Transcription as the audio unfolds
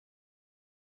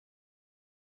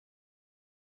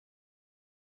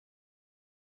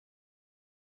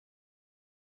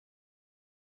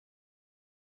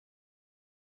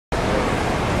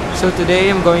So today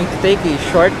I'm going to take a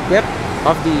short clip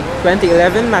of the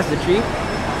 2011 Mazda 3,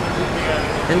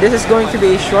 and this is going to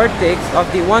be a short take of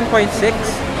the 1.6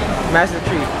 Mazda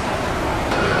 3.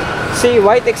 See,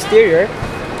 white exterior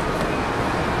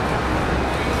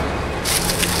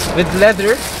with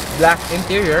leather, black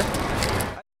interior.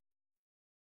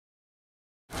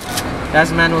 It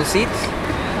has manual seats.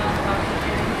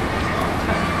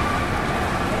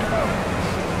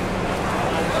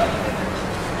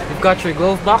 You've got your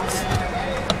glove box,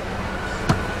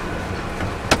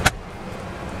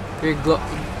 your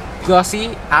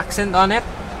glossy accent on it.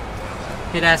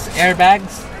 It has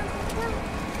airbags,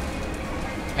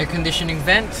 air conditioning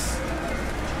vents,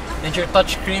 and your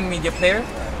touchscreen media player.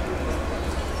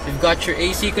 You've got your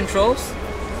AC controls.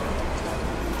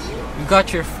 You've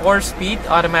got your 4-speed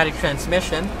automatic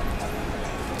transmission.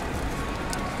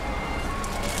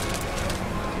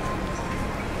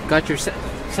 Got your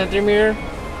center mirror.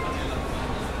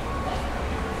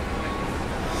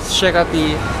 Let's check out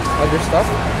the other stuff.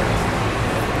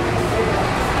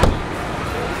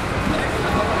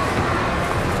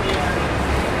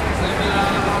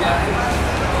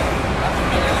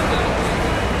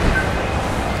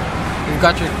 You've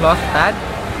got your cloth pad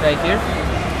right here.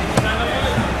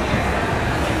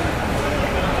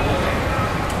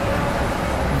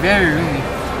 Very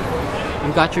roomy.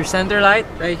 You've got your center light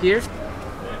right here.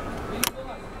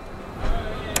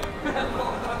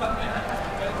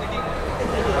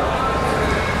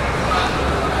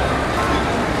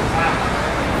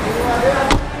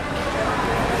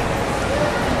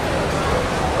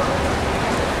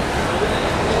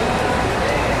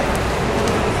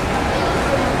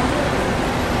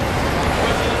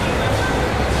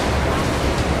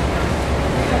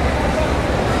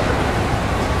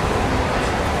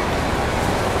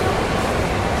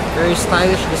 Very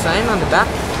stylish design on the back.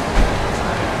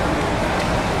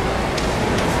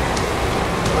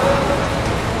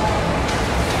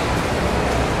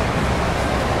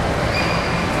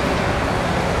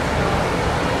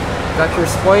 Got your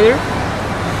spoiler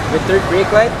with third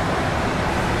brake light.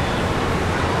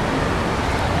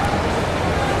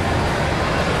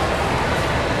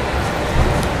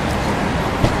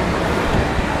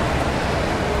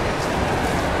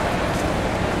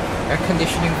 Air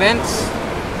conditioning vents.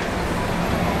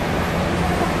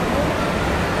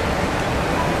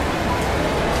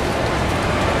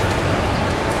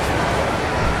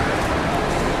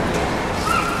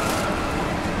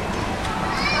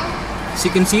 As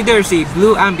you can see, there's a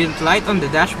blue ambient light on the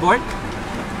dashboard.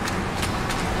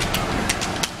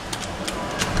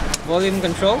 Volume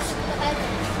controls.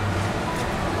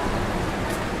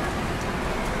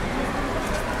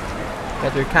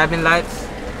 Got your cabin lights.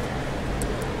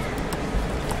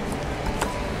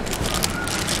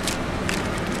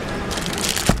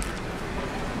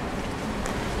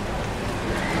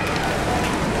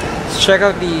 Let's check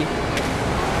out the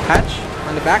hatch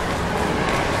on the back.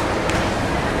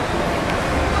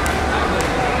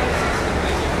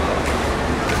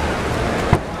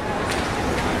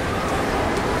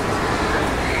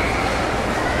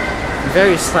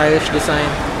 Very stylish design.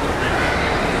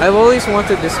 I've always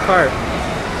wanted this car.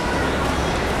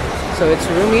 So it's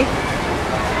roomy,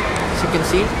 as you can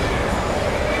see.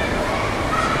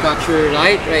 Got your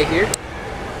light right here.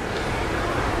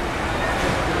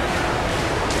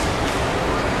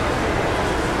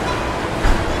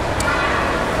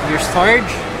 Your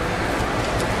storage.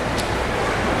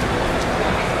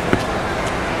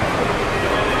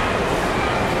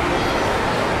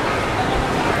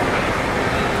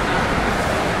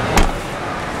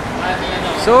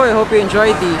 So I hope you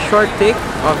enjoyed the short take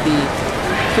of the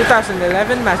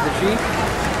 2011 Mazda 3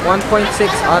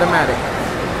 1.6 automatic.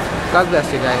 God bless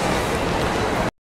you guys.